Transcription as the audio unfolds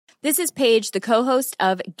This is Paige, the co-host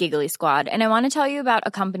of Giggly Squad, and I want to tell you about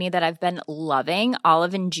a company that I've been loving,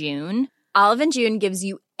 Olive & June. Olive & June gives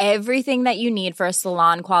you everything that you need for a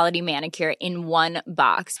salon-quality manicure in one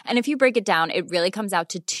box. And if you break it down, it really comes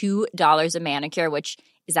out to $2 a manicure, which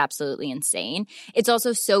is absolutely insane. It's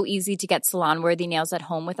also so easy to get salon-worthy nails at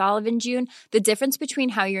home with Olive & June. The difference between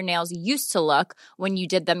how your nails used to look when you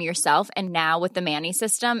did them yourself and now with the Mani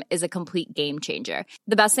system is a complete game changer.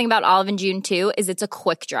 The best thing about Olive & June, too, is it's a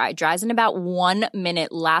quick dry. Dries in about 1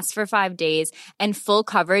 minute, lasts for 5 days, and full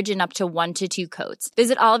coverage in up to 1 to 2 coats.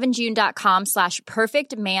 Visit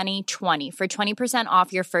oliveandjune.com/perfectmani20 for 20%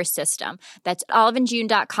 off your first system. That's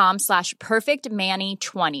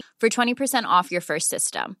oliveandjune.com/perfectmani20 for 20% off your first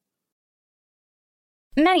system.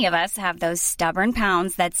 Many of us have those stubborn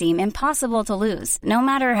pounds that seem impossible to lose, no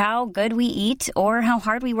matter how good we eat or how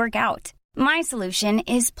hard we work out. My solution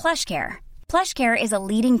is PlushCare. PlushCare is a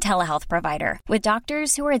leading telehealth provider with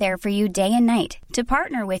doctors who are there for you day and night to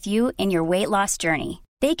partner with you in your weight loss journey.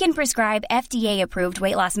 They can prescribe FDA-approved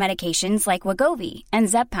weight loss medications like Wegovy and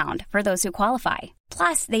Zepbound for those who qualify.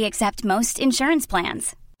 Plus, they accept most insurance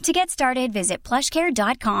plans. To get started, visit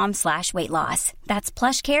plushcare.com/weightloss. That's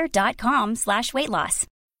plushcare.com/weightloss.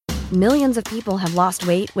 Millions of people have lost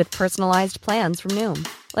weight with personalized plans from Noom.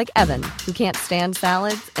 Like Evan, who can't stand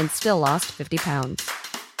salads and still lost 50 pounds.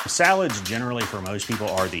 Salads generally for most people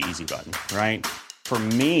are the easy button, right? For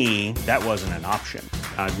me, that wasn't an option.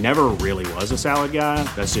 I never really was a salad guy.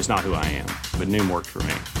 That's just not who I am. But Noom worked for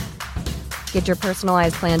me. Get your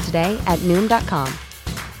personalized plan today at Noom.com.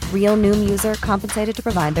 Real Noom user compensated to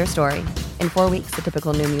provide their story. In 4 weeks, the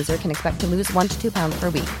typical Noom user can expect to lose 1 to 2 pounds per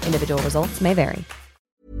week. Individual results may vary.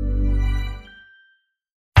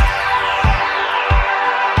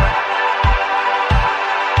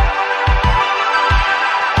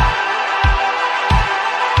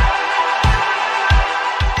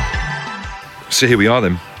 So here we are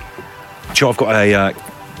then. Joe, I've got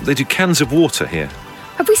they do cans of water here.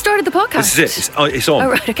 Have we started the podcast? This is it. It's on. Oh,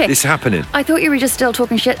 right, okay. It's happening. I thought you were just still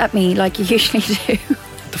talking shit at me like you usually do.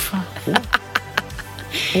 What the fuck?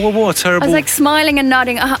 What a terrible... I was like smiling and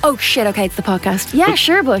nodding. Oh, shit, okay, it's the podcast. Yeah,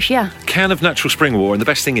 sure, Bush, yeah. Can of natural spring water, and the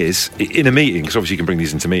best thing is, in a meeting, because obviously you can bring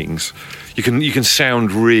these into meetings, you can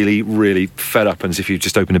sound really, really fed up as if you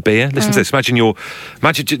just opened a beer. Listen to this. Imagine do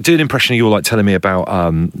an impression of you like telling me about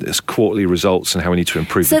this quarterly results and how we need to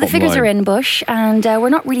improve So the figures line. are in, Bush, and we're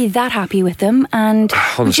not really that happy with them, and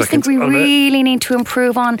we just think we really need to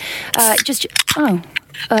improve on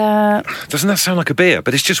doesn't that sound like a beer?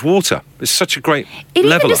 But it's just water. It's such a great It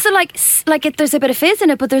leveler. even just there's a bit of fizz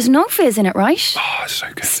in it, but there's no fizz in it, right? Oh, it's so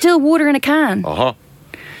good. Still water in a can. Uh-huh.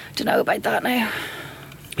 Don't know about that now.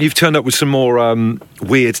 You've turned up with some more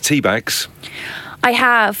weird tea bags. I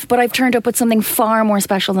have, but I've turned up with something far more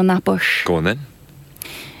special than that, Bush. Go on then.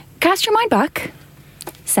 Cast your mind back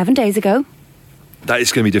 7 days ago. That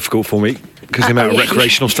is going to be difficult for me because the amount of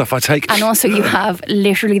recreational stuff I take. And also you have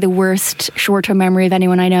literally the worst short-term memory of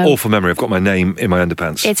anyone I know. Awful memory. I've got my name in my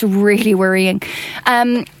underpants. It's really worrying.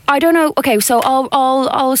 I don't know. Okay, so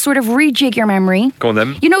I'll sort of rejig your memory. Go on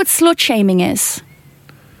then. You know what slut shaming is?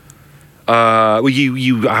 Well,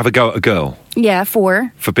 you have a go at a girl. Yeah,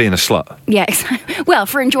 for being a slut. Yeah, well,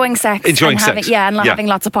 for enjoying sex. Having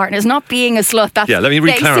lots of partners. Not being a slut. That's let me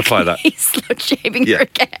re-clarify that. Slut shaming her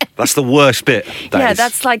again. That's the worst bit.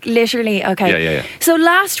 That's like literally, okay. Yeah. So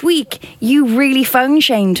last week, you really phone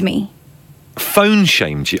shamed me. Phone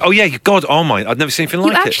shamed you? Oh, yeah, God, oh my, I'd never seen anything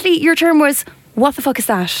like it. Your term was, what the fuck is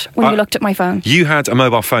that, when you looked at my phone? You had a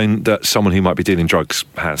mobile phone that someone who might be dealing drugs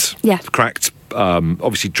has. Yeah. Cracked.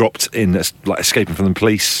 Obviously dropped in escaping from the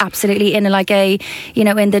police. Absolutely, in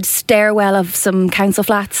in the stairwell of some council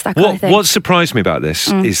flats, that kind of thing. What surprised me about this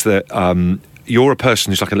is that you're a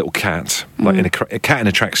person who's like a little cat, like in a cat in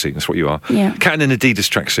a tracksuit. That's what you are. Yeah. Cat in an Adidas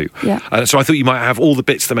tracksuit. Yeah. So I thought you might have all the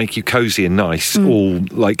bits that make you cozy and nice, all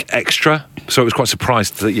like extra. So I was quite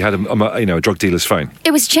surprised that you had a drug dealer's phone.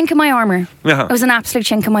 It was a chink in my armour. Yeah. It was an absolute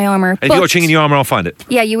chink in my armour. If you've got a chink in your armour, I'll find it.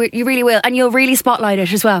 Yeah, you really will, and you'll really spotlight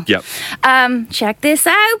it as well. Yep. Check this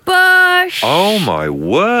out, Bush. Oh my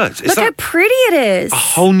word! Look how pretty it is. A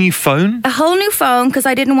whole new phone. A whole new phone because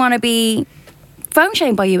I didn't want to be phone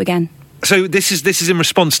shamed by you again. So this is in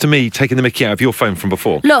response to me taking the mickey out of your phone from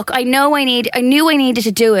before. Look, I knew I needed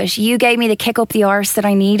to do it. You gave me the kick up the arse that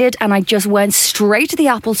I needed, and I just went straight to the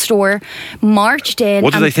Apple store, marched in.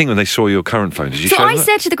 What did they think when they saw your current phone? Did you show them? So I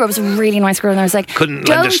said to the girl, it was a really nice girl, and I was like, couldn't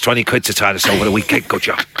lend us 20 quid to tide us over the weekend, could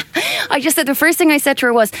you? I just said, the first thing I said to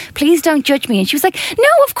her was, please don't judge me. And she was like, no,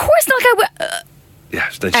 of course not. Yeah,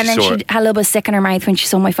 then she had a little bit sick in her mouth when she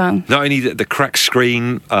saw my phone. Not only the cracked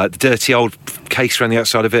screen, the dirty old case around the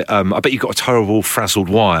outside of it. I bet you've got a terrible frazzled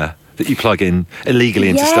wire that you plug in illegally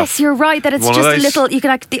into stuff. Yes, you're right, that it's One of just a those? little, you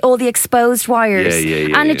can all the exposed wires.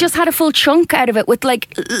 Yeah, and it just had a full chunk out of it with like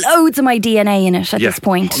loads of my DNA in it at this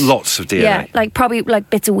point. Lots of DNA. Yeah, like probably like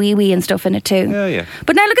bits of wee and stuff in it too. Yeah.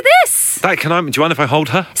 But now look at this. Do you mind if I hold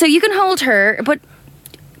her? So you can hold her, but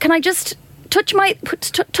can I just touch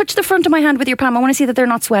the front of my hand with your palm? I want to see that they're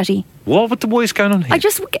not sweaty. What is going on here?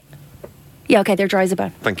 Yeah, okay, they're dry as a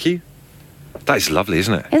bone. Thank you. That is lovely,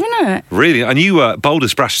 isn't it? Isn't it? Really? And you bold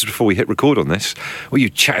as brass before we hit record on this. Were you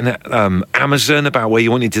chatting at Amazon about where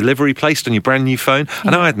you want your delivery placed on your brand new phone? Yeah.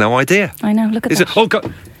 And I had no idea. I know, look at that. Oh,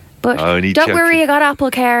 God. But Only don't joking. worry, I got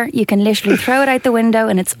Apple Care. You can literally throw it out the window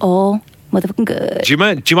and it's all motherfucking good. Do you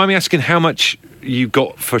mind me asking how much you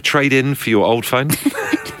got for trade-in for your old phone?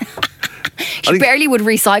 She barely would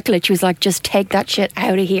recycle it. She was like, just take that shit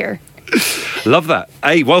out of here. Love that.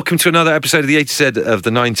 Hey, welcome to another episode of the A to Z of the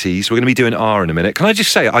 90s. We're going to be doing R in a minute. Can I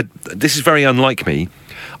just say, this is very unlike me.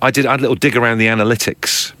 I had a little dig around the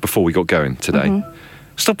analytics before we got going today. Mm-hmm.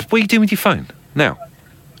 Stop. What are you doing with your phone now?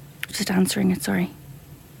 Just answering it, sorry.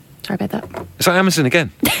 Sorry about that. Is that Amazon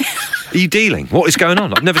again? Are you dealing? What is going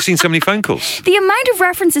on? I've never seen so many phone calls. The amount of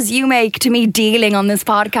references you make to me dealing on this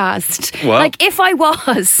podcast. Well, like, if I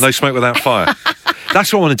was. No smoke without fire.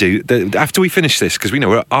 That's what I want to do. After we finish this, because we know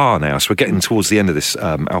we're at R now, so we're getting towards the end of this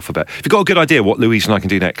alphabet. If you've got a good idea what Louise and I can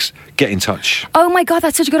do next, get in touch. Oh my God,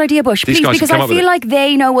 that's such a good idea, Bush. These Please, guys because have come I up with feel it. like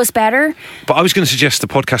they know us better. But I was going to suggest a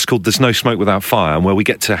podcast called There's No Smoke Without Fire, and where we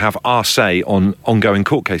get to have our say on ongoing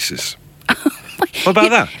court cases. What about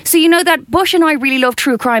that? So you know that Bush and I really love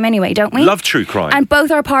true crime anyway, don't we? Love true crime. And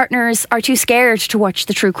both our partners are too scared to watch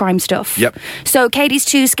the true crime stuff. Yep. So Katie's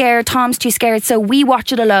too scared, Tom's too scared, so we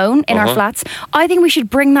watch it alone in our flats. I think we should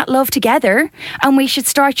bring that love together and we should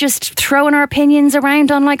start just throwing our opinions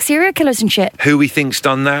around on like serial killers and shit. Who we think's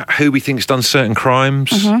done that, who we think's done certain crimes.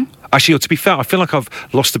 Mm-hmm. Actually, to be fair, I feel like I've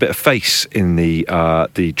lost a bit of face in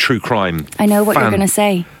the true crime. I know what fan. you're going to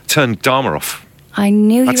say. Turned Dharma off. I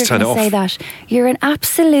knew you were Had to turn going to it say off. that. You're an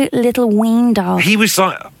absolute little ween dog. He was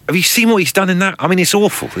like, have you seen what he's done in that? I mean, it's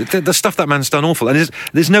awful. The stuff that man's done, awful. And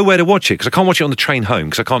there's nowhere to watch it because I can't watch it on the train home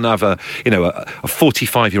because I can't have a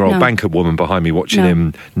 45-year-old No. banker woman behind me watching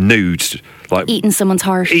him nude, like Eating someone's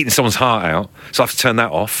heart. eating someone's heart out. So I have to turn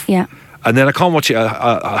that off. Yeah. And then I can't watch it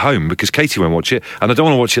at home because Katie won't watch it, and I don't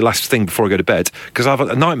want to watch it last thing before I go to bed because I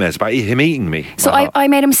have nightmares about him eating me. So I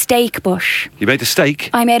made a mistake, Bush. You made a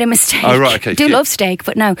steak? I made a mistake. Oh, right, okay. Do Yeah. love steak,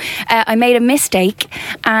 but no. I made a mistake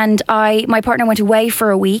and my partner went away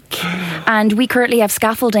for a week and we currently have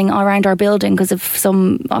scaffolding around our building because of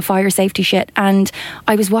some fire safety shit, and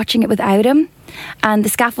I was watching it without him. And the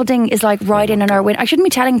scaffolding is like right in on our window. I shouldn't be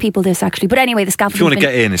telling people this actually, but anyway, the scaffolding. If you want to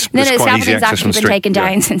get in, it's the quite easy scaffolding's access from actually the been street. taken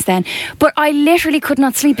down since then. But I literally could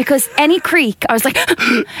not sleep because any creak, I was like,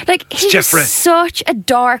 he was Jeffrey. such a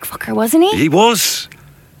dark fucker, wasn't he? He was.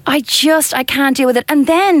 I can't deal with it. And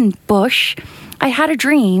then, Bush, I had a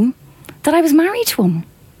dream that I was married to him.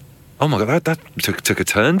 Oh my God, that took a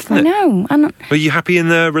turn, didn't I it? know. And Were you happy in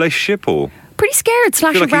the relationship or? pretty scared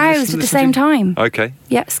slash Feel like you aroused at the same time. Okay.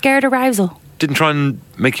 Yeah, scared arousal. Didn't try and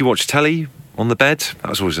make you watch telly on the bed? That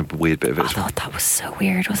was always a weird bit of it I as well. thought that was so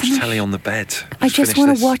weird, wasn't Watch it? telly on the bed. I just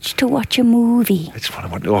finish want this. to watch a movie. I just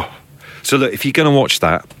want to watch. Oh. So look, if you're going to watch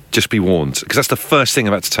that, just be warned because that's the first thing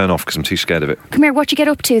I'm about to turn off because I'm too scared of it. Come here, what you get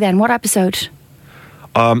up to then? What episode?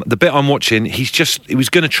 The bit I'm watching, he was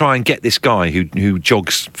going to try and get this guy who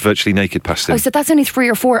jogs virtually naked past him. Oh, so that's only 3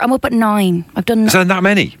 or 4. I'm up at 9. I've done. Is there that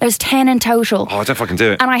many? There's 10 in total. Oh, I don't know if I can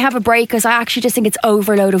do it. And I have a break because I actually just think it's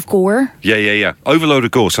overload of gore. Yeah. Overload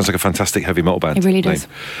of Gore sounds like a fantastic heavy metal band. It really does.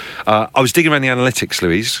 name. I was digging around the analytics,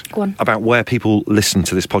 Louise, Go on. about where people listen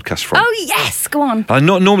to this podcast from. Oh yes, go on. I'm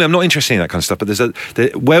not interested in that kind of stuff, but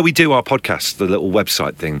there's where we do our podcast, the little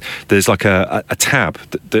website thing. There's like a tab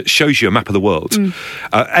that shows you a map of the world.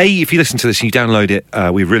 If you listen to this and you download it,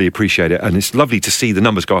 we really appreciate it, and it's lovely to see the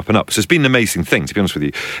numbers go up and up. So it's been an amazing thing, to be honest with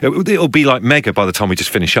you. It'll be like mega by the time we just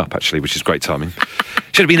finish up, actually, which is great timing.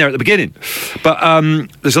 Should have been there at the beginning. But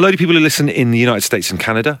there's a load of people who listen in the United States and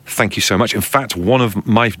Canada. Thank you so much. In fact, one of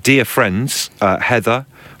my dear friends, Heather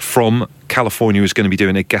from California, is going to be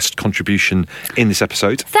doing a guest contribution in this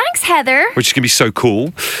episode, Thanks, Heather. which is going to be so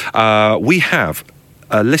cool. We have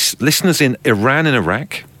listeners in Iran and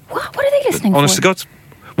Iraq. What are they listening Honest for? to God.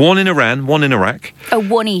 One in Iran, one in Iraq. Oh,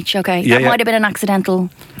 one each. Okay, Yeah, that yeah. might have been an accidental.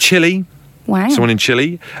 Chile, Wow. someone in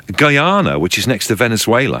Chile. Guyana, which is next to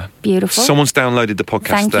Venezuela. Beautiful. Someone's downloaded the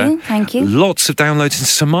podcast Thank you. Lots of downloads in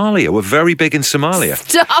Somalia. We're very big in Somalia.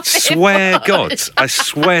 Stop it, Swear Paul. God. I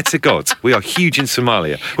swear to God. We are huge in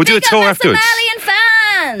Somalia. We'll do a Big up tour the afterwards. Somalian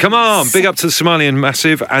fans. Somalians. Come on, big up to the Somalian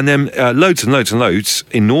massive, and then loads and loads and loads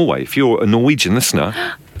in Norway. If you're a Norwegian listener.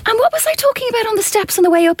 And what was I talking about on the steps on the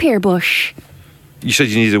way up here, Bush? You said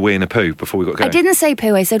you needed a wee and a poo before we got going. I didn't say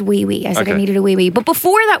poo, I said wee wee. I said I needed a wee wee. But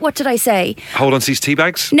before that, what did I say? Hold on to these tea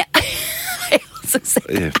bags? No. I also said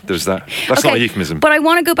Yeah, there's that. That's not a euphemism. But I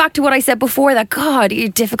want to go back to what I said before that. God, you're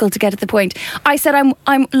difficult to get at the point. I said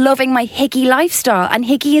I'm loving my hickey lifestyle, and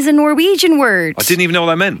hickey is a Norwegian word. I didn't even know what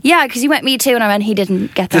that meant. Yeah, because you went me too, and I went, he didn't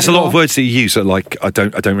get that. There's a at lot all. of words that you use that like I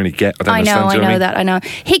don't really get. I don't understand. I know that. I know.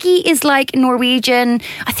 Hickey is like Norwegian.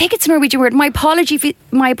 I think it's a Norwegian word. My apology.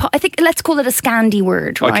 I think let's call it a Scandi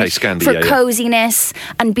word, right? Okay, Scandi, for yeah. coziness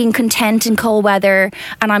and being content in cold weather.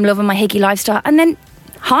 And I'm loving my hickey lifestyle. And then,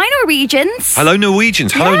 hi Norwegians. Hello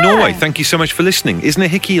Norwegians. Hello Yeah. Norway. Thank you so much for listening. Isn't a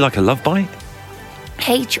hickey like a love bite?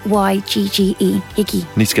 Hygge. Hickey.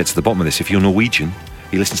 Need to get to the bottom of this. If you're Norwegian,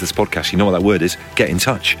 you listen to this podcast, you know what that word is. Get in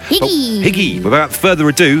touch. Hickey. Hickey. Without further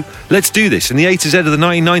ado, let's do this. In the A to Z of the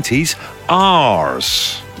 1990s,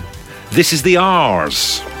 R's. This is the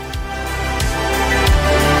R's.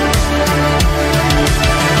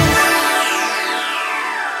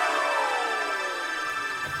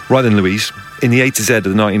 Right then, Louise, in the A to Z of the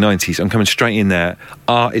 1990s, I'm coming straight in there.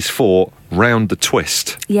 R is for Round the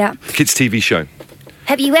Twist. Yeah. Kids' TV show.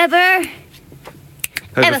 Have you ever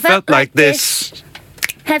Ever felt like this?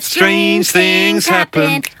 have Strange things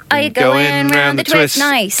happen. Are you going round the twist?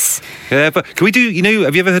 Nice. Yeah, but can we do,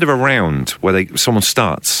 have you ever heard of a round where someone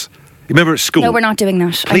starts? You remember at school? No, we're not doing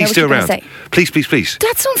that. I know Please what do you're a gonna round. say. Please.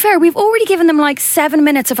 That's unfair. We've already given them like 7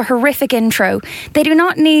 minutes of a horrific intro. They do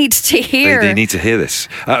not need to hear. They need to hear this.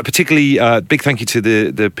 Particularly, big thank you to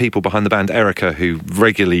the people behind the band Erica who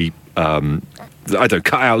regularly, cut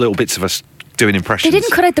out little bits of us doing impressions. They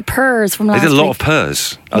didn't cut out the purrs from last They did a lot week. of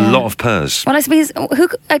purrs. A Yeah. lot of purrs. Well, I suppose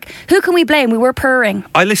who can we blame? We were purring.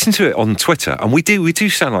 I listened to it on Twitter, and we do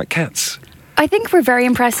sound like cats. I think we're very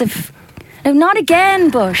impressive. No, not again,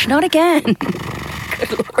 Bush. Not again. Good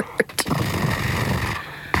Lord.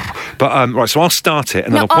 But right, so I'll start it,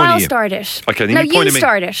 and then No, I'll point I'll at you. start it. Okay, then no, you point at me.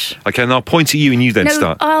 start it. Okay, and I'll point at you, and you then No,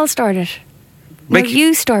 start. I'll start it. Make- No,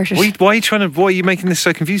 you start it. Why are you making this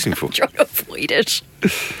so confusing for? Trying to avoid it.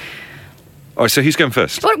 All right, so who's going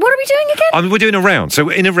first? What are we doing again? We're doing a round. So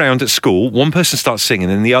in a round at school, one person starts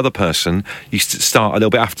singing and the other person used to start a little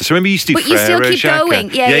bit after. So remember you used to do But you still Frere keep Jacques.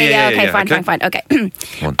 going. Yeah. Okay, fine. Okay.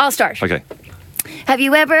 One. I'll start. Okay. Have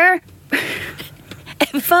you ever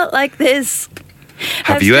felt like this?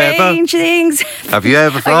 Have you ever? Strange things. Have you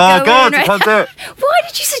ever? Are Oh, you God, going I can't do it. Why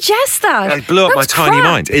did you suggest that? It blew up That my was tiny crap.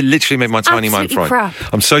 mind. It literally made my tiny mind Absolutely fried.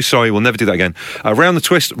 crap. I'm so sorry. We'll never do that again. Round the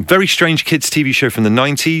Twist, very strange kids TV show from the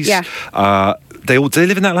 90s. Yeah. Do they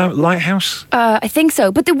live in that lighthouse? I think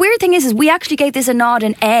so. But the weird thing is we actually gave this a nod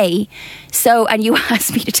an A. So, and you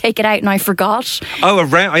asked me to take it out and I forgot. Oh,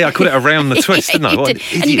 I called it Around the Twist, Yeah, didn't I? you What an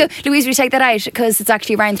did. And you go, idiot. Louise, we take that out because it's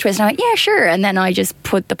actually around the twist. And I went, yeah, sure. And then I just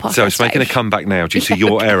put the podcast So it's making out. a comeback now due to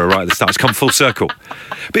your error right at the start. It's come full circle.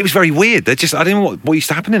 But it was very weird. I don't know what used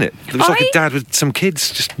to happen in it. There was like a dad with some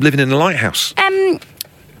kids just living in a lighthouse. Is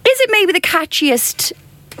it maybe the catchiest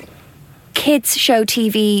kids show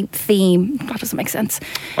TV theme? That doesn't make sense.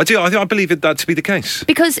 I believe that to be the case.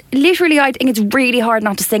 Because literally, I think it's really hard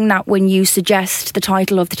not to sing that when you suggest the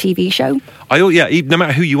title of the TV show. No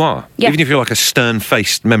matter who you are, Yeah. even if you're like a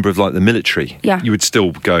stern-faced member of like the military, Yeah. you would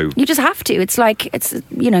still go. You just have to. It's like,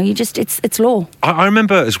 it's law. I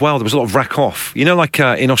remember as well, there was a lot of rack off. You know, like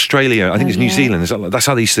in Australia, I think it's New yeah. Zealand, that's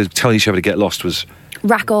how they used to tell each other to get lost was,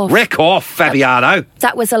 Rack off. wreck off, Fabiano.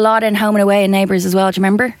 That was a lot in Home and Away and Neighbours as well. Do you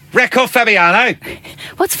remember? Wreck off, Fabiano.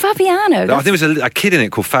 What's Fabiano? I think there was a kid in it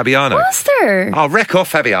called Fabiano. Was there? Oh, wreck off,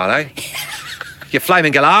 Fabiano. You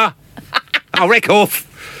flaming galah. Oh, wreck off.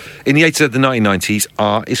 In the 80s of the 1990s,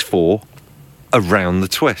 R is for Around the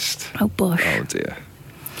Twist. Oh, Bush. Oh, dear.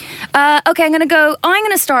 Okay, I'm going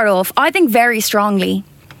to start off, I think, very strongly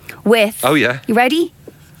with... Oh, yeah. You ready?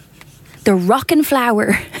 The Rockin'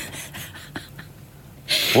 Flower.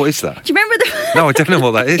 What is that? Do you remember the... No, I don't know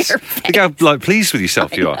what that is. Your Think how pleased with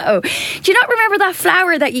yourself you are. Oh, do you not remember that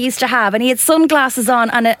flower that you used to have? And he had sunglasses on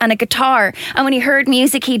and a guitar. And when he heard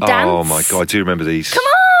music, he'd dance. Oh my God, I do remember these. Come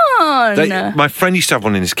on! My friend used to have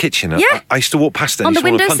one in his kitchen. Yeah. I used to walk past it On and the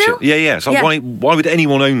he used to want to windowsill? punch it. Yeah. So Yeah. why would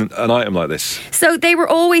anyone own an item like this? So they were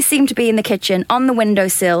always seemed to be in the kitchen, on the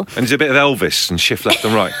windowsill. And there's a bit of Elvis and shift left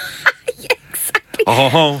and right. Exactly.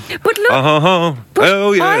 Oh, But look, but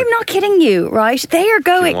oh yeah. I'm not kidding you, right? They are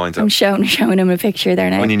going... wind up. I'm showing him a picture there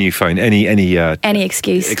now. On your new phone, any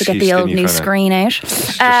Excuse to get excuse the to old get your new phone out. screen out.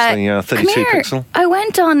 just the, 32 come here. pixel. I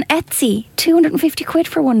went on Etsy, 250 quid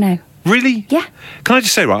for one now. Really? Yeah. Can I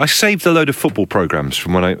just say, right, I saved a load of football programmes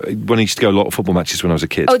from when I used to go a lot of football matches when I was a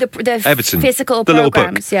kid. Oh, the Everton, physical the little book,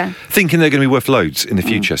 programmes, yeah. thinking they're going to be worth loads in the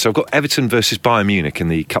future. So I've got Everton versus Bayern Munich in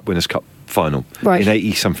the Cup Winners' Cup final in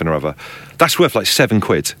 80-something or other. That's worth like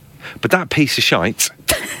 £7. But that piece of shite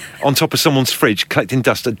on top of someone's fridge collecting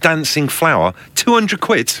dust, a dancing flower,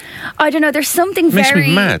 £200. I don't know, there's something Makes very...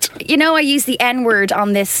 me mad. You know, I use the N-word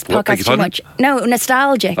on this What, beg podcast your too much. No,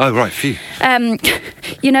 nostalgic. Oh, right, phew.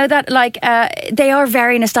 You know that, like, they are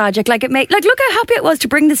very nostalgic. Like, look how happy it was to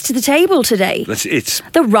bring this to the table today. It's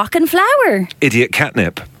The Rockin' Flower. idiot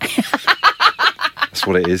catnip. That's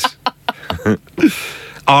what it is.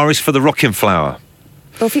 R is for the rocking flower.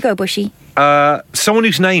 Off you go, Bushy. Someone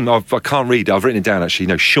whose name I can't read, I've written it down actually.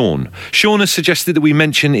 No, Sean. Sean has suggested that we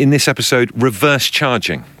mention in this episode reverse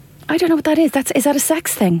charging. I don't know what that is. Is that a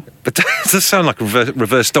sex thing? But that does sound like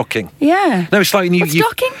reverse docking. Yeah. No, it's like What's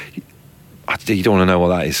docking? You don't want to know what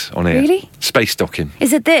that is on here. Really? Space docking.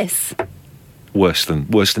 Is it this? Worse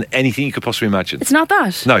than anything you could possibly imagine. It's not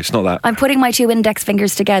that? No, it's not that. I'm putting my 2 index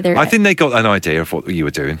fingers together. I think they got an idea of what you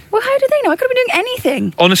were doing. Well, how do they know? I could have been doing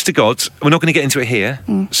anything. Honest to God, we're not going to get into it here.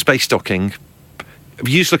 Space docking.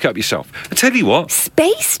 You just look it up yourself. I tell you what.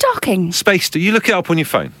 Space docking? You look it up on your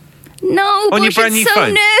phone. No, On your Bush, brand it's new so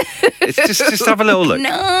phone. new. It's just have a little look.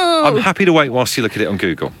 No. I'm happy to wait whilst you look at it on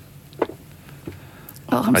Google.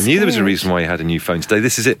 Oh, I'm I knew there was a scared. reason why you had a new phone today.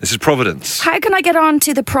 This is it. This is Providence. How can I get on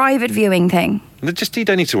to the private viewing thing? You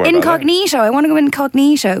don't need to worry about Incognito. I want to go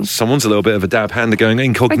incognito. that. Someone's a little bit of a dab hand. They're going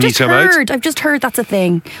incognito mode. I've just heard that's a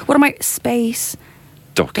thing. What am I? Space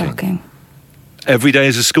Docking. docking. Every day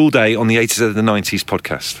is a school day on the 80s of the 90s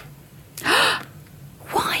podcast.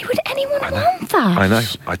 Why would anyone want that? I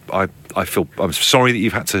know. I'm sorry that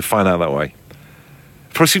you've had to find out that way.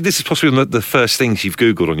 This is possibly one of the first things you've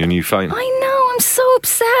Googled on your new phone. I know. I'm so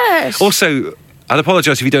upset. Also, I'll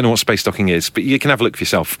apologise if you don't know what space docking is, but you can have a look for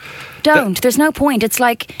yourself. There's no point. It's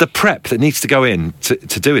like... The prep that needs to go in to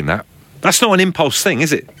doing that, that's not an impulse thing,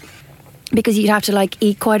 is it? Because you'd have to, like,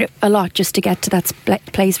 eat quite a lot just to get to that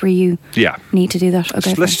place where you need to do that.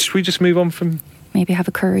 Okay, Should we just move on from... maybe have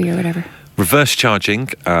a curry or whatever. Reverse charging,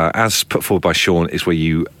 as put forward by Sean, is where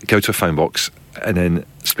you go to a phone box and then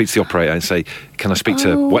speak to the operator and say, can I speak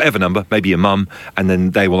to whatever number, maybe your mum, and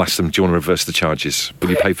then they will ask them, do you want to reverse the charges? Will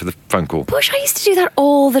you pay for the phone call? Bush, I used to do that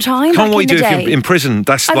all the time. Can't what you back in do the if day. you're in prison.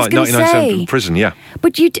 That's I was like gonna 99% say. in prison, yeah.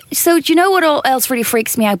 But so do you know what else really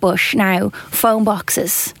freaks me out, Bush, now? Phone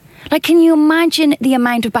boxes. Like, can you imagine the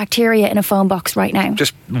amount of bacteria in a phone box right now?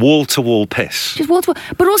 Just wall-to-wall piss. Just wall to wall.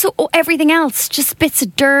 But also everything else. Just bits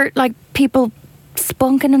of dirt, like people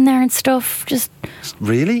spunking in there and stuff. Just...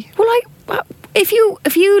 Really? Well, if you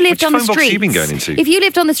lived Which on the phone box streets... have you been going into? If you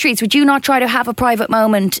lived on the streets, would you not try to have a private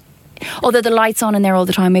moment? Although the light's on in there all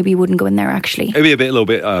the time, maybe you wouldn't go in there, actually. It'd be a little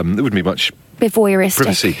bit, there wouldn't be much Bit voyeuristic.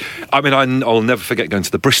 privacy. I mean, I'll never forget going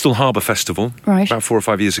to the Bristol Harbour Festival Right. about 4 or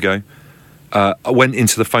 5 years ago. I went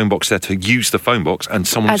into the phone box there to use the phone box, and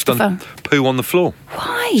someone's As the done poo on the floor.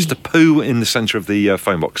 Why? Just a poo in the centre of the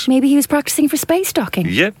phone box. Maybe he was practicing for space docking.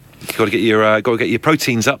 Yep. You've got to get your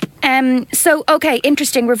proteins up. So, okay,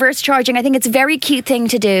 interesting. Reverse charging. I think it's a very cute thing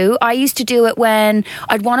to do. I used to do it when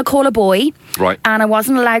I'd want to call a boy. Right. And I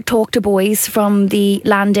wasn't allowed to talk to boys from the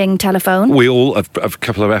landing telephone. We all, a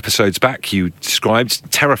couple of episodes back, you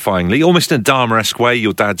described terrifyingly, almost in a Dharma-esque way,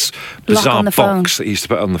 your dad's bizarre on the phone. box that he used to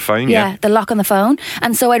put on the phone. Yeah, the lock on the phone.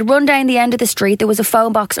 And so I'd run down the end of the street. There was a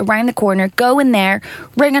phone box around the corner. Go in there,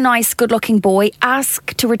 ring a nice, good-looking boy,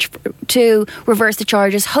 ask to reverse the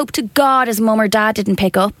charges. Hope to God his mum or dad didn't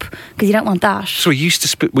pick up, because you don't want that. So you used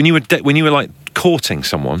to when you were like courting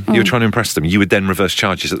someone, you were trying to impress them. You would then reverse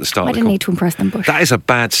charges at the start. I of the didn't call. need to impress them, Bush. That is a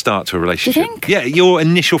bad start to a relationship. Do you think? Yeah, your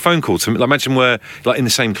initial phone call to, like, imagine we're like in the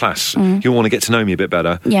same class. You want to get to know me a bit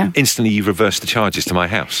better. Yeah. Instantly, you've reversed the charges to my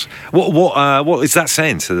house. What is that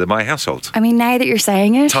saying to my household? I mean, now that you're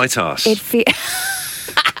saying it, Tight ass. it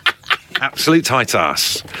Absolute tight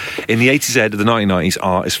ass. In the 80s of the 1990s,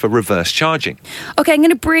 R is for reverse charging. Okay, I'm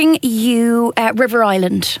going to bring you River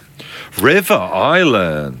Island. River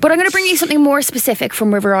Island. But I'm going to bring you something more specific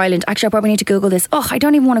from River Island. Actually, I probably need to Google this. Oh, I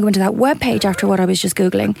don't even want to go into that webpage after what I was just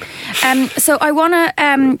Googling. So I want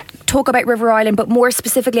to talk about River Island, but more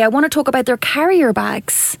specifically, I want to talk about their carrier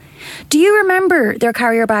bags. Do you remember their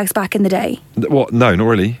carrier bags back in the day? What? No, not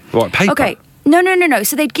really. What, paper? Okay. No.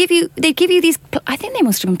 So they'd give you these. I think they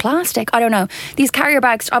must have been plastic. I don't know. These carrier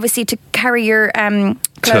bags, obviously, to carry your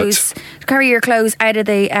clothes, out of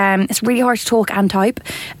the. It's really hard to talk and type.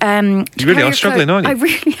 You really are struggling, aren't you? I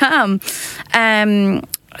really am.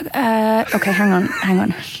 Okay, hang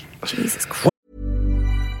on. Jesus Christ.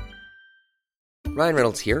 Ryan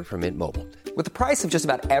Reynolds here from Mint Mobile. With the price of just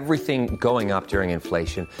about everything going up during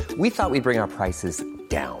inflation, we thought we'd bring our prices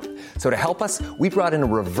down. So to help us, we brought in a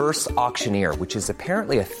reverse auctioneer, which is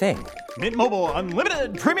apparently a thing. Mint Mobile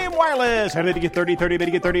Unlimited Premium Wireless. How to get 30, 30, bit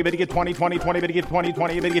to get 30, bit to get 20, 20, 20, bit to get 20,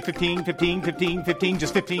 20, bit to get 15, 15, 15, 15,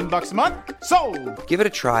 just $15 a month? Sold! Give it a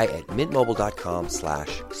try at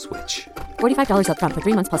mintmobile.com/switch. $45 up front for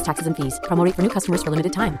 3 months plus taxes and fees. Promo rate for new customers for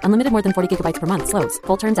limited time. Unlimited more than 40 gigabytes per month. Slows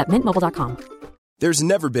full terms at mintmobile.com. There's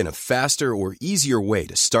never been a faster or easier way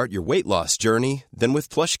to start your weight loss journey than with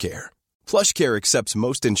PlushCare. PlushCare accepts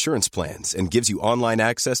most insurance plans and gives you online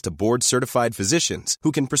access to board-certified physicians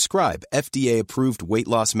who can prescribe FDA-approved weight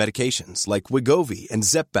loss medications like Wegovy and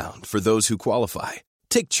Zepbound for those who qualify.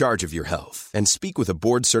 Take charge of your health and speak with a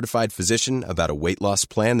board-certified physician about a weight loss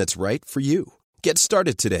plan that's right for you. Get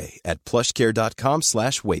started today at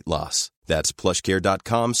plushcare.com/weight loss. That's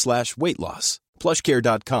plushcare.com/weight loss.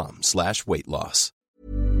 plushcare.com/weight loss.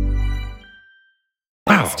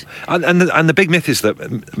 Wow. And the big myth is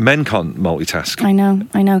that men can't multitask. I know.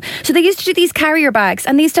 So they used to do these carrier bags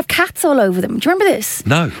and they used to have cats all over them. Do you remember this?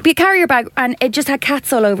 No. Be a carrier bag and it just had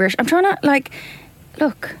cats all over it. I'm trying to,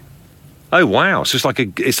 look. Oh wow! So it's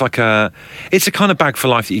a kind of bag for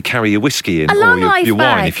life that you carry your whiskey in, a long or life your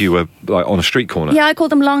wine bag. if you were like on a street corner. Yeah, I call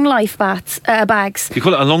them long life bags. You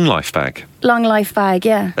call it a long life bag. Long life bag,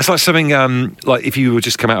 yeah. It's like something like if you were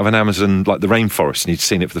just come out of an Amazon, like the rainforest, and you'd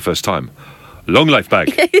seen it for the first time. Long life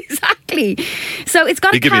bag. Exactly. So it's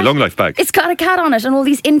got. They give me a long life bag. It's got a cat on it and all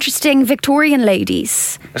these interesting Victorian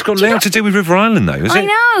ladies. It's got nothing to do with River Island, though, is it? I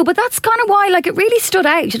know, but that's kind of why, it really stood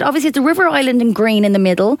out. Obviously, it's a River Island in green in the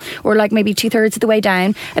middle, or maybe 2/3 of the way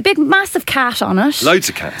down. A big, massive cat on it. Loads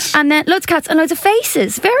of cats. And then loads of cats and loads of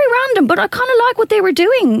faces. Very random, but I kind of like what they were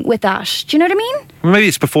doing with that. Do you know what I mean? Well, maybe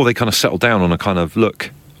it's before they kind of settled down on a kind of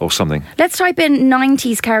look or something. Let's type in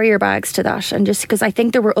 90s carrier bags to that, and just because I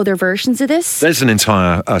think there were other versions of this. There's an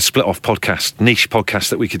entire split-off podcast, niche podcast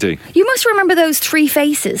that we could do. You must remember those 3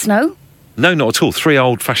 faces, no? No, not at all. 3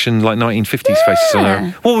 old-fashioned, 1950s faces on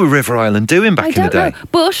there. What were River Island doing back in the day? I don't know,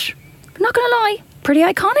 but I'm not going to lie, pretty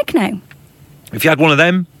iconic now. If you had one of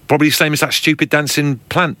them, probably the same as that stupid dancing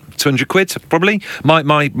plant, 200 quid, probably.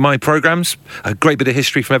 My programmes, a great bit of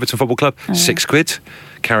history from Everton Football Club, 6 quid.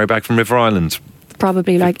 Carrier bag from River Island.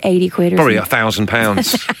 Probably 80 quid or probably something.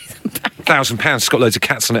 £1,000. £1,000. It's got loads of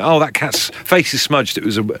cats on it. Oh, that cat's face is smudged. It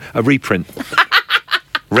was a reprint.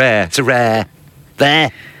 Rare. It's a rare.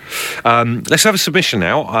 There. Let's have a submission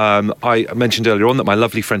now. I mentioned earlier on that my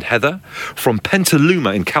lovely friend Heather from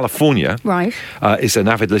Pentaluma in California is an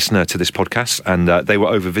avid listener to this podcast, and they were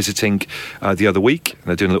over visiting the other week.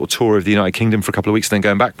 They're doing a little tour of the United Kingdom for a couple of weeks and then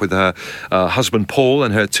going back with her husband Paul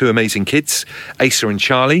and her 2 amazing kids, Asa and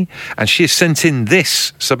Charlie, and she has sent in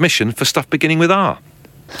this submission for stuff beginning with R.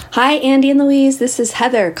 Hi Andy and Louise, this is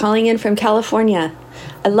Heather calling in from California.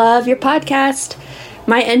 I love your podcast.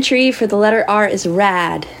 My entry for the letter R is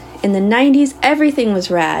rad. In the 90s, everything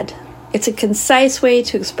was rad. It's a concise way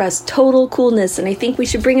to express total coolness, and I think we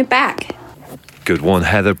should bring it back. Good one,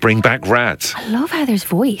 Heather. Bring back rad. I love Heather's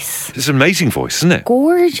voice. It's an amazing voice, isn't it?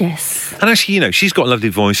 Gorgeous. And actually, she's got a lovely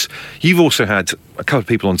voice. You've also had a couple of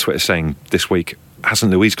people on Twitter saying this week,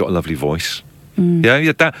 hasn't Louise got a lovely voice?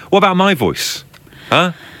 Yeah, that. What about my voice?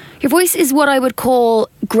 Huh? Your voice is what I would call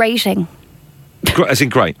grating. As in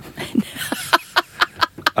great.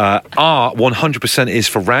 R 100% is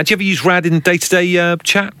for rad. Do you ever use rad in day-to-day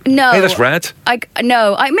chat? No. Hey, that's rad. I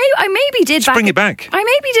maybe did. Just bring it back. I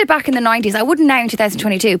maybe did back in the 90s. I wouldn't now in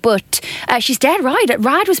 2022, but she's dead right.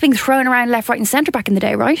 Rad was being thrown around left, right and centre back in the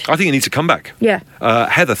day, right? I think it needs to come back. Yeah.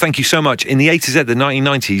 Heather, thank you so much. In the A to Z, the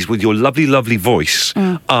 1990s, with your lovely, lovely voice,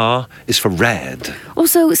 R is for rad.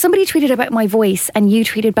 Also, somebody tweeted about my voice and you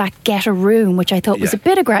tweeted back, get a room, which I thought was a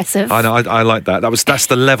bit aggressive. I know, I like that. That's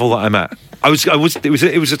the level that I'm at.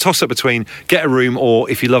 It was a toss-up between get a room or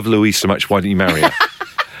if you love Louise so much, why don't you marry her?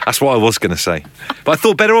 That's what I was going to say. But I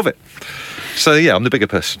thought better of it. So, yeah, I'm the bigger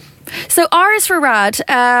person. So, R is for rad.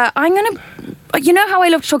 I'm going to... You know how I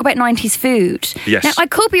love to talk about 90s food? Yes. Now, I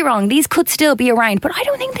could be wrong. These could still be around, but I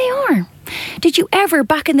don't think they are. Did you ever,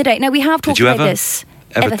 back in the day... Now, we have talked about this.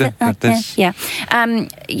 This? Yeah.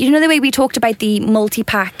 You know the way we talked about the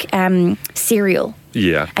multi-pack cereal?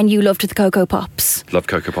 Yeah. And you loved the Cocoa Pops. Love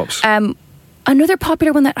Cocoa Pops. Another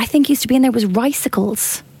popular one that I think used to be in there was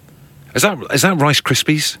Ricicles. Is that Rice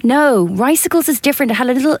Krispies? No, Ricicles is different. It had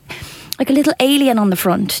a little alien on the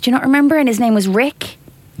front. Do you not remember? And his name was Rick.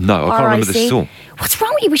 No, I can't remember this at all. What's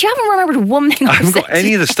wrong with you? But you haven't remembered one thing I haven't got said.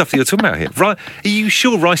 any of the stuff that you're talking about here. Right? Are you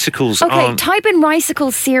sure Ricicles Okay, aren't... type in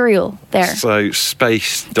Ricicles cereal there. So,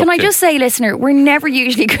 space... Can I just say, listener, we're never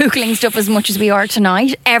usually Googling stuff as much as we are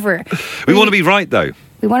tonight, ever. We want to be right, though.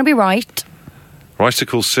 We want to be right.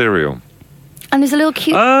 Ricicles cereal. And there's a little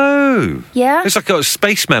cute... Oh. Yeah? It's like got a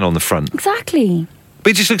spaceman on the front. Exactly.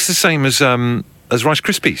 But it just looks the same as Rice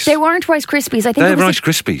Krispies. They weren't Rice Krispies. I think They're it was Rice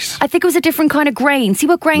Krispies. I think it was a different kind of grain. See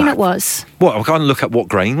what grain it was. What? I can't look at what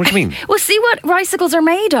grain? What do you mean? Well, see what Ricicles are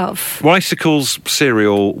made of. Ricicles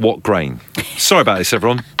cereal, what grain? Sorry about this,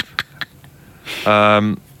 everyone.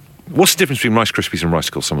 What's the difference between Rice Krispies and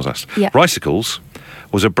Ricicles? Someone's asked. Yeah. Ricicles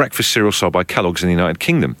was a breakfast cereal sold by Kellogg's in the United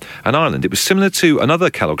Kingdom and Ireland. It was similar to another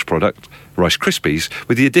Kellogg's product, Rice Krispies,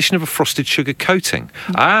 with the addition of a frosted sugar coating.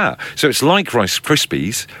 So it's like Rice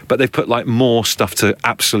Krispies, but they've put like more stuff to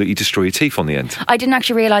absolutely destroy your teeth on the end. I didn't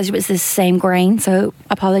actually realise it was the same grain, so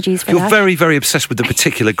apologies for You're that. very, very obsessed with the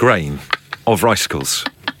particular grain of Ricicles.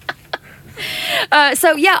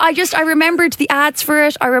 So yeah, I remembered the ads for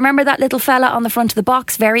it. I remember that little fella on the front of the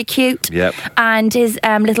box, very cute. Yep. And his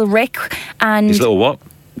little Rick, and His little what?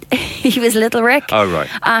 he was Little Rick. Oh, right.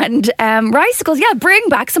 And Ricicles, yeah, bring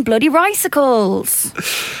back some bloody Ricicles.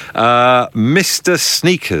 Mr.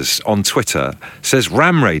 Sneakers on Twitter says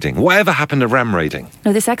ram raiding. Whatever happened to ram raiding?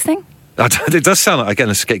 Know the sex thing? It does sound like, again,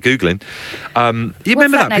 let's get Googling. You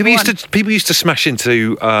remember that? People used to smash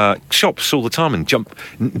into shops all the time and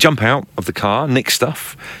jump out of the car, nick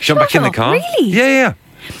stuff, jump back in the car. Really? Yeah.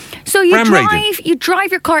 So you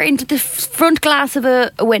drive your car into the front glass of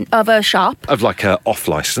a shop. Of like a off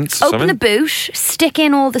license or Open something. the boot, stick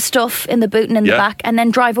in all the stuff in the boot and in the Yeah. back, and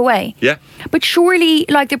then drive away. Yeah. But surely,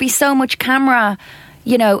 like, there'd be so much camera,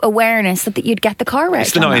 awareness that you'd get the car right.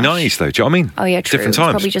 It's the 1990s, though. Do you know what I mean? Oh yeah, true. Different It's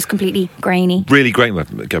times. probably just completely grainy. Really great. We'll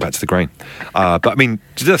go back to the grain. But I mean,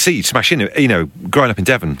 that's it. You'd smash in. Growing up in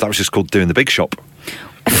Devon, that was just called doing the big shop.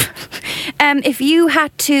 If you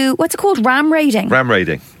had to, what's it called? Ram raiding. Ram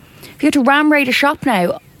raiding. If you had to ram raid a shop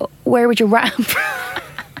now, where would you ram?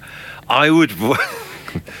 I would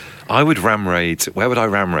ram raid. Where would I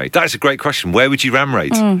ram raid? That is a great question. Where would you ram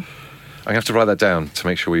raid? I have to write that down to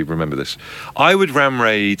make sure we remember this. I would ram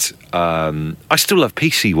raid. I still love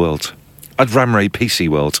PC World. I'd ram raid PC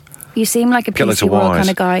World. You seem like a Get loads PC of World wires. kind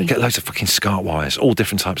of guy. Get loads of fucking SCART wires. All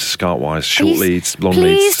different types of SCART wires. Short leads, long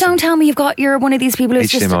please leads. don't tell me you're one of these people who's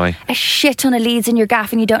just HDMI. a shit ton of leads in your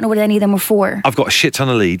gaff and you don't know what any of them were for. I've got a shit ton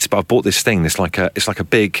of leads, but I've bought this thing. It's like a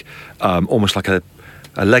big, almost like a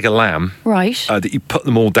leg of lamb. Right. That you put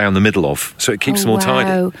them all down the middle of, so it keeps them all tidy.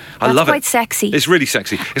 Wow. I That's love it. quite sexy. It's really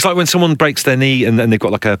sexy. It's like when someone breaks their knee and then they've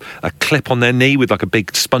got like a clip on their knee with like a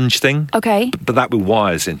big sponge thing. Okay. But that with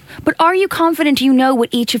wires in. But are you confident you know what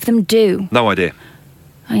each of them do? No idea.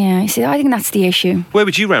 Oh, yeah, see, I think that's the issue. Where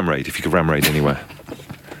would you ram raid if you could ram raid anywhere?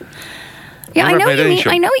 Yeah, I Ram know raid what you any mean.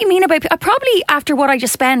 shop? I know what you mean about. Probably after what I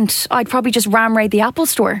just spent, I'd probably just ram raid the Apple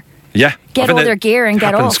Store. Yeah. Get I think all their that gear and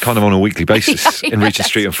get happens off. kind of on a weekly basis in Regent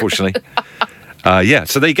Street, unfortunately.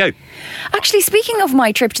 So there you go. Actually, speaking of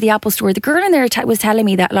my trip to the Apple Store, the girl in there was telling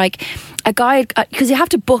me that, like, a guy, because you have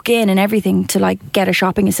to book in and everything to, like, get a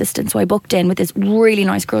shopping assistant. So I booked in with this really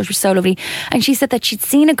nice girl. She was so lovely. And she said that she'd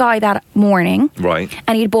seen a guy that morning. Right.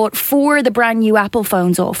 And he'd bought 4 of the brand new Apple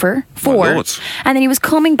phones off her. 4. My lord. And then he was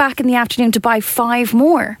coming back in the afternoon to buy 5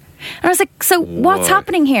 more. And I was like, so what's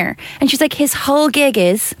happening here? And she's like, his whole gig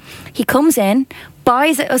is he comes in,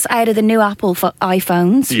 buys us out of the new Apple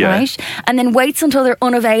iPhones, right? And then waits until they're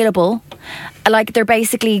unavailable. Like they're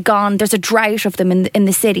basically gone. There's a drought of them in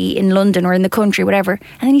the city, in London or in the country, whatever.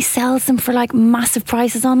 And then he sells them for like massive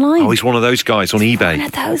prices online. Oh, he's one of those guys on eBay. One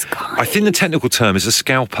of those guys. I think the technical term is a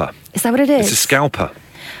scalper. Is that what it is? It's a scalper.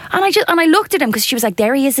 And I looked at him because she was like,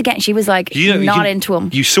 there he is again. She was like, not into him.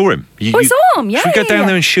 You saw him. I saw him, yeah. Should we go yeah, down yeah.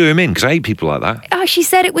 there and shoo him in? Because I hate people like that. She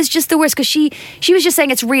said it was just the worst because she was just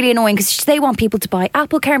saying it's really annoying because they want people to buy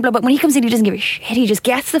Apple Care and blah, blah. When he comes in, he doesn't give a shit. He just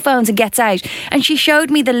gets the phones and gets out. And she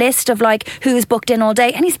showed me the list of like who's booked in all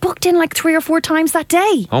day, and he's booked in like 3 or 4 times that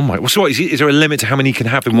day. Oh my! So what, is there a limit to how many he can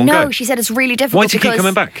have in one go? No, she said it's really difficult. Why does he keep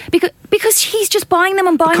coming back? Because he's just buying them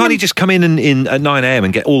and buying them. Can't he just come in at 9 a.m.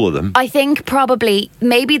 and get all of them? I think probably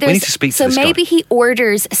maybe there's. We need to speak to this guy. Maybe he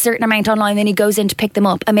orders a certain amount online, then he goes in to pick them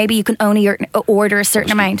up, and maybe you can only order a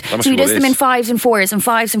certain amount. So he does them in 5s and 4s and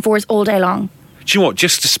 5s and 4s all day long. Do you know what?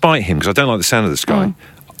 Just to spite him, because I don't like the sound of this guy,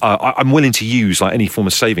 I'm willing to use like any form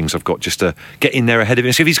of savings I've got just to get in there ahead of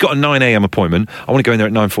him. So if he's got a 9 a.m. appointment, I want to go in there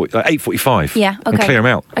at 8:45. Yeah, okay. And clear him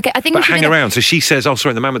out. Okay, I think but we should hang do that. around. So she says, "Oh,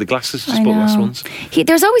 sorry, the man with the glasses just bought the last ones."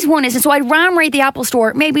 There's always one, isn't it? So I'd ram raid the Apple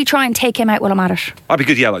Store. Maybe try and take him out while I'm at it. I'd be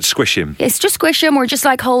good. Yeah, like squish him, It's just squish him, or just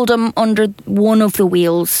like hold him under one of the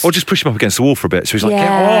wheels, or just push him up against the wall for a bit. So he's like,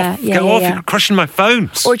 Yeah, "Get off! You're crushing my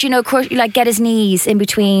phones." or like get his knees in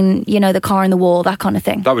between, the car and the wall, that kind of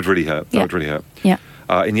thing. That would really hurt. That Yeah. would really hurt. Yeah.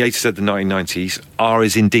 In the 80s and the 1990s, R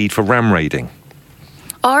is indeed for ram raiding.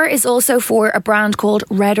 R is also for a brand called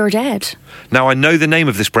Red or Dead. Now, I know the name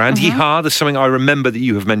of this brand. Yeehaw, there's something I remember that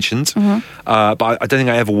you have mentioned. But I don't think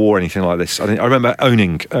I ever wore anything like this. I remember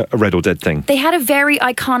owning a Red or Dead thing. They had a very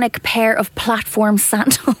iconic pair of platform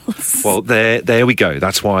sandals. Well, there we go.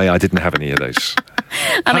 That's why I didn't have any of those.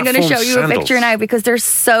 And I'm going to show you a picture now because they're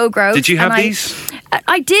so gross. Did you have and these?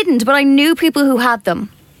 I didn't, but I knew people who had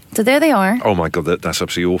them. So there they are. Oh my God, that's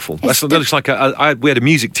absolutely awful. That looks like we had a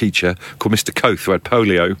music teacher called Mr. Coath who had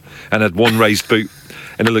polio and had one raised boot,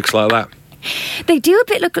 and it looks like that. They do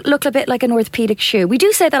look a bit like an orthopedic shoe. We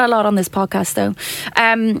do say that a lot on this podcast, though.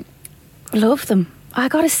 Love them. I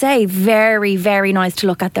gotta say, very, very nice to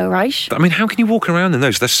look at, though, right? I mean, how can you walk around in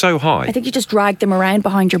those? They're so high. I think you just drag them around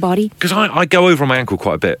behind your body. Because I go over on my ankle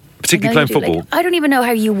quite a bit, particularly playing football. Like, I don't even know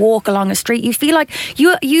how you walk along a street. You feel like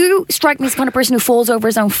you strike me as the kind of person who falls over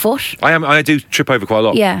his own foot. I do trip over quite a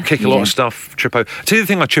lot. Yeah, Kick a lot of stuff, trip over. I'll tell you the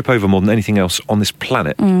thing I trip over more than anything else on this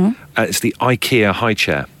planet. It's the IKEA high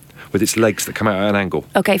chair with its legs that come out at an angle.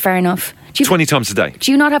 Okay, fair enough. 20 times a day.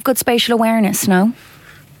 Do you not have good spatial awareness, no?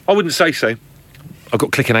 I wouldn't say so. I've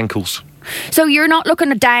got clicking ankles. So you're not looking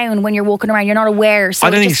down when you're walking around. You're not aware. So I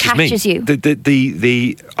don't it think just it's just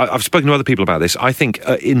catches you. I've spoken to other people about this. I think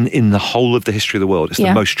in the whole of the history of the world, it's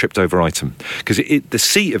the most tripped over item because the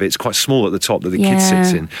seat of it's quite small at the top that the kid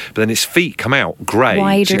sits in, but then its feet come out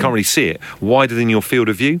grey, so you can't really see it, wider than your field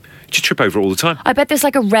of view. You trip over it all the time. I bet there's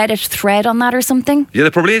like a Reddit thread on that or something. Yeah,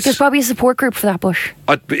 there probably is. There's probably a support group for that, Bush.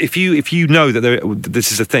 If you know that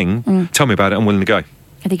this is a thing, tell me about it. I'm willing to go.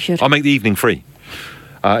 I think you should. I'll make the evening free.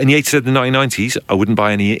 In the 80s and the 1990s, I wouldn't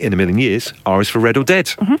buy any in a million years. R is for Red or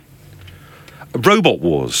Dead. Robot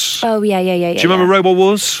Wars. Oh, yeah. Do you remember Robot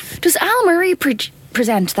Wars? Does Al Murray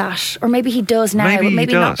present that? Or maybe he does now, Maybe but he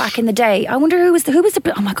maybe does. not back in the day. I wonder who was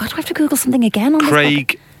the... Oh, my God, do I have to Google something again on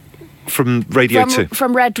Craig from Radio 2.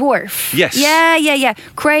 From Red Dwarf. Yes. Yeah.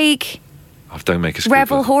 Craig... Oh, don't make us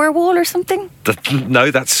Revel Horwall or something?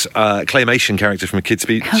 No, that's a claymation character from a kids'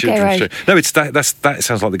 children's right. show. No, that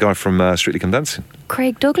sounds like the guy from Strictly Come Dancing.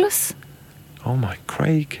 Craig Douglas? Oh my,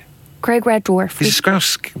 Craig Red Dwarf. He's the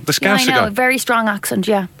Scouser I know, guy. very strong accent,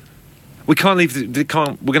 yeah. We can't leave. We're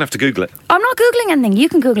going to have to Google it. I'm not Googling anything. You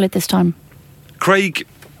can Google it this time. Craig.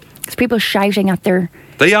 There's people shouting at their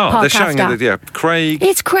They are. They're podcast shouting app. at the Craig.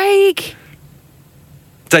 It's Craig.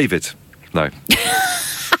 David. No.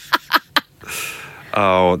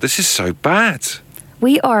 Oh, this is so bad.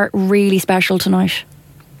 We are really special tonight.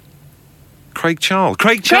 Craig Charles.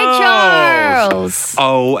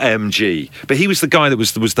 OMG. But he was the guy that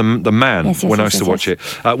was the man when I used to watch it.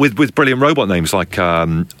 With brilliant robot names like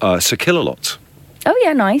Sir Kill-A-Lot. Oh,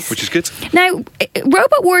 yeah, nice. Which is good. Now,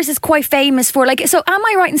 Robot Wars is quite famous for, like, so am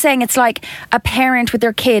I right in saying it's like a parent with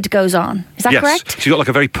their kid goes on? Is that correct? So you've got like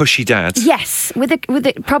a very pushy dad. Yes, with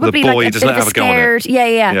probably the boy like a doesn't bit of have a a go on it. scared.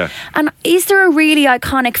 Yeah. And is there a really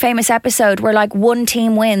iconic, famous episode where like one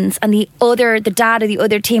team wins and the dad of the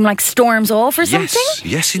other team like storms off or something?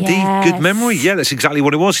 Yes, indeed. Yes. Good memory. Yeah, that's exactly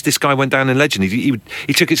what it was. This guy went down in legend.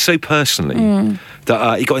 He took it so personally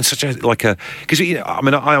that he got in such a because I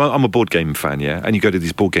mean I'm a board game fan, yeah, and you go to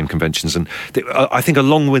these board game conventions, and I think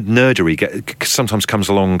along with nerdery sometimes comes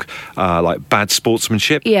along like bad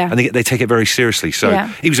sportsmanship, and they take it very seriously. So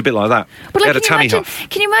he was a bit like that. But he like, had a tammy huff.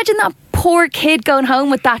 Can you imagine that poor kid going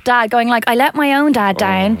home with that dad, going like, I let my own dad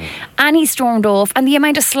down, and he stormed off, and the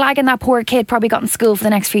amount of slagging that poor kid probably got in school for the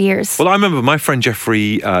next few years. Well, I remember my friend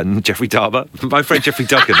Jeffrey Dahmer, my friend Jeffrey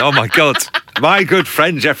Duggan. Oh my God, my good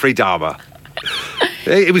friend Jeffrey Dahmer.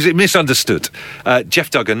 It was misunderstood. Jeff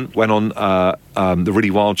Duggan went on the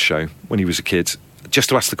Really Wild show when he was a kid just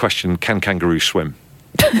to ask the question, can kangaroos swim?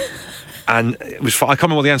 And it was I can't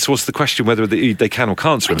remember what the answer was to the question, whether they can or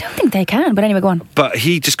can't swim. I don't think they can, but anyway, go on. But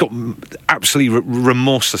he just got absolutely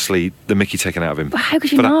remorselessly the mickey taken out of him. But how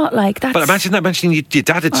could you not? Like that? But imagine your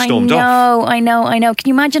dad had stormed off. I know. Can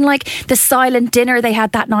you imagine like the silent dinner they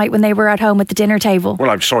had that night when they were at home at the dinner table? Well,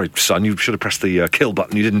 I'm sorry, son. You should have pressed the kill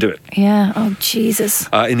button. You didn't do it. Yeah. Oh, Jesus.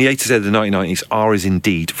 In the 80s and the 1990s, R is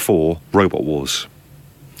indeed for Robot Wars.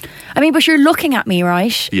 I mean, but you're looking at me,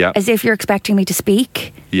 right? Yeah. As if you're expecting me to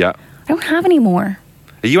speak. Yeah. I don't have any more.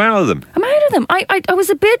 Are you out of them? I'm out of them. I was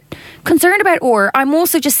a bit concerned about Or. I'm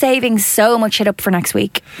also just saving so much shit up for next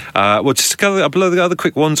week. Well, just to go below the other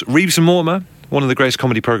quick ones, Reeves and Mortimer, one of the greatest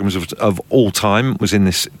comedy programmes of all time, was in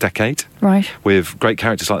this decade. Right. With great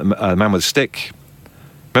characters like the Man with a Stick.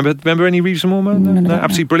 Remember any Reeves and Mortimer? No,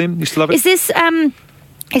 absolutely brilliant. Used to love it.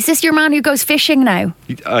 Is this your man who goes fishing now?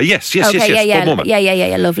 Yes. Okay, Bob Mortimer.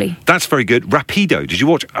 Yeah, lovely. That's very good. Rapido. Did you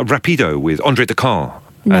watch Rapido with Andre Decaux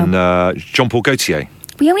and Jean-Paul Gaultier?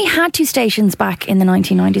 We only had 2 stations back in the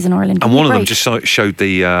 1990s in Ireland. And one of them just showed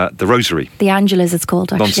the Rosary. The Angelas, it's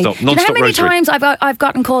called, actually. Non-stop Do you know how many Rosary. times I've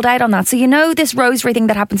gotten called out on that? So you know this Rosary thing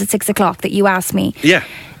that happens at 6 o'clock that you asked me? Yeah.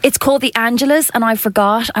 It's called the Angelas, and I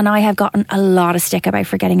forgot, and I have gotten a lot of stick about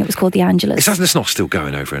forgetting it was called the Angelas. It's not still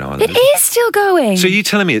going over in Ireland. It is still going. So you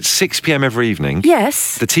telling me at 6 p.m. every evening?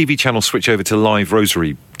 Yes. The TV channel switch over to live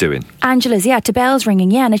Rosary doing? Angelas, yeah, to bells ringing,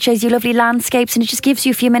 yeah, and it shows you lovely landscapes, and it just gives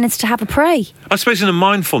you a few minutes to have a pray. I suppose in a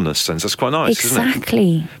mindfulness sense, that's quite nice, isn't it?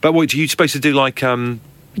 Exactly. But what, are you supposed to do like...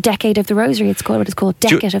 Decade of the Rosary, it's called. What it's called,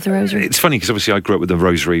 Decade of the Rosary. It's funny because obviously I grew up with the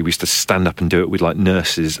Rosary. We used to stand up and do it with like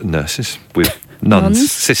nurses, with nuns,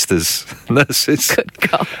 sisters, nurses. Good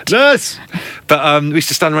God. Nurse! But we used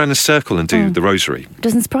to stand around in a circle and do the Rosary.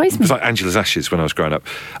 Doesn't surprise me. It was like Angela's Ashes when I was growing up.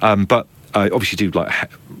 But I obviously do like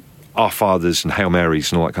Our Fathers and Hail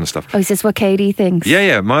Marys and all that kind of stuff. Oh, is this what Katie thinks?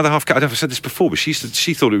 Yeah. My other half, I've never said this before, but she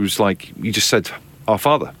thought it was like you just said Our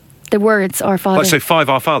Father. The words, Our Father. Like, so 5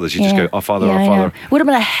 Our Fathers, you just go, Our Father, Our Father. Would have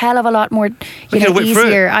been a hell of a lot more,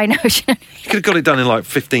 easier. I know. You could have got it done in like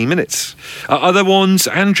 15 minutes. Other ones,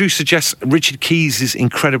 Andrew suggests Richard Keys'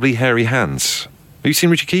 incredibly hairy hands. Have you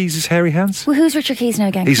seen Richard Keys' hairy hands? Well, who's Richard Keys now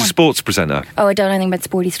again? He's a sports presenter. Oh, I don't know anything about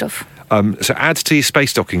sporty stuff. So add to your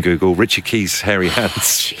space dock in Google, Richard Keys' hairy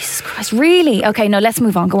hands. Jesus Christ, really? Okay, no, let's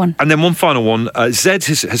move on. Go on. And then one final one. Zed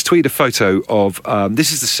has tweeted a photo of,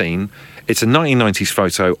 this is the scene. It's a 1990s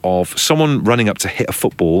photo of someone running up to hit a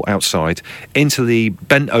football outside into the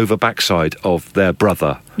bent-over backside of their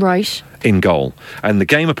brother. Right. In goal. And the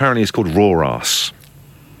game apparently is called Raw Ass.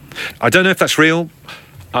 I don't know if that's real.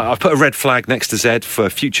 I've put a red flag next to Zed for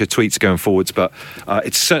future tweets going forwards, but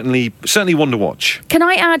it's certainly one to watch. Can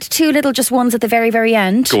I add 2 little just ones at the very, very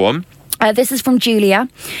end? Go on. This is from Julia,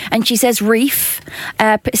 and she says, Reef,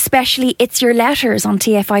 especially It's Your Letters on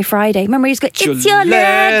TFI Friday. Remember, you just go, It's your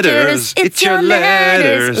letters, it's your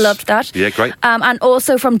letters. Loved that. Yeah, great. And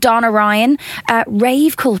also from Donna Ryan,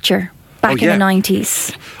 Rave Culture. Back in the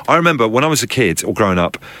 90s. I remember when I was a kid or growing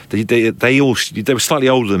up, they were slightly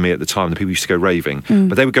older than me at the time. The people used to go raving,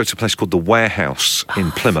 but they would go to a place called the Warehouse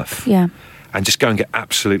in Plymouth, and just go and get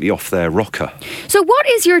absolutely off their rocker. So, what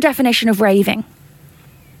is your definition of raving?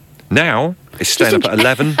 Now it's staying up at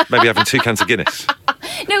 11, maybe having 2 cans of Guinness.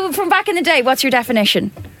 No, from back in the day, what's your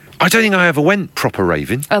definition? I don't think I ever went proper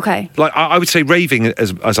raving. Okay. Like I would say, raving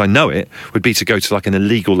as I know it would be to go to like an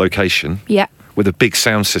illegal location. Yeah. With a big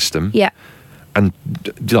sound system. Yeah. And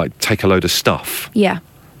like take a load of stuff. Yeah.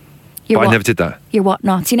 But I never did that. Your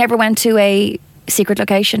what-nots. You never went to a secret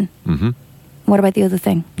location. Mm-hmm. What about the other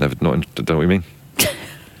thing? Never. Don't know what you mean.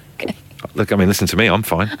 Okay. Look, I mean, listen to me. I'm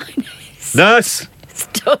fine. Nurse.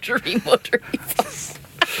 Stuttery, muttery.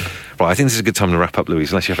 Right, I think this is a good time to wrap up,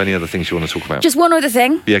 Louise. Unless you have any other things you want to talk about. Just one other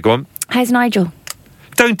thing. Yeah, go on. How's Nigel?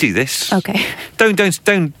 Don't do this. Okay. Don't.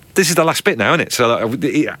 This is the last bit now, isn't it? So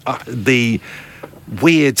the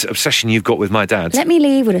weird obsession you've got with my dad. Let me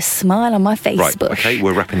leave with a smile on my face. Right, okay,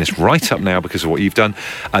 we're wrapping this right up now because of what you've done.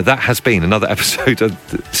 That has been another episode of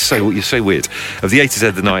you're so weird of the A to Z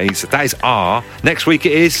of the 90s. That is R. Next week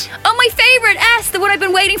it is... Oh, my favourite, S, the one I've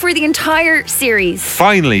been waiting for the entire series.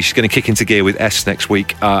 Finally, she's going to kick into gear with S next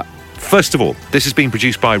week. First of all, this has been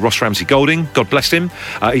produced by Ross Ramsey Golding. God bless him.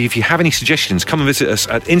 If you have any suggestions, come and visit us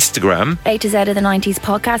at Instagram. A to Z of the 90s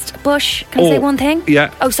podcast. Bush, can I say one thing?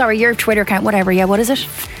 Yeah. Oh, sorry, your Twitter account, whatever. Yeah, what is it?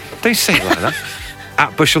 Don't say it like that.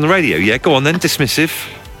 At Bush on the radio. Yeah, go on then. Dismissive.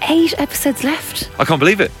 8 episodes left. I can't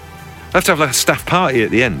believe it. I have to have like a staff party at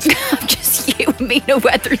the end. Just you and me, no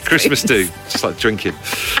weather. Christmas do. Just like drinking.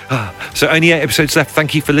 So only 8 episodes left.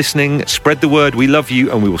 Thank you for listening. Spread the word. We love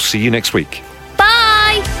you and we will see you next week.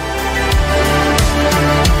 Bye.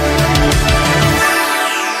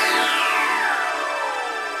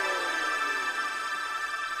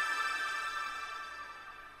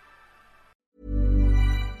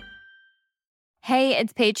 Hey,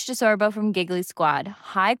 it's Paige DeSorbo from Giggly Squad.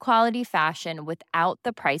 High quality fashion without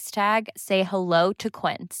the price tag. Say hello to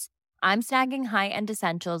Quince. I'm snagging high-end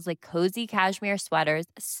essentials like cozy cashmere sweaters,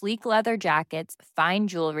 sleek leather jackets, fine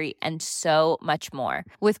jewelry, and so much more.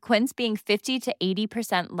 With Quince being 50 to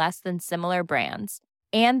 80% less than similar brands.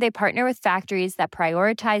 And they partner with factories that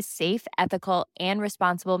prioritize safe, ethical, and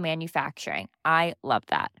responsible manufacturing. I love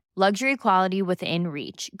that. Luxury quality within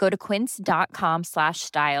reach. Go to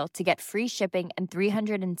quince.com/style to get free shipping and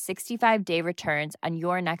 365-day returns on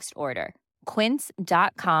your next order.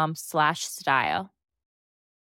 Quince.com/style.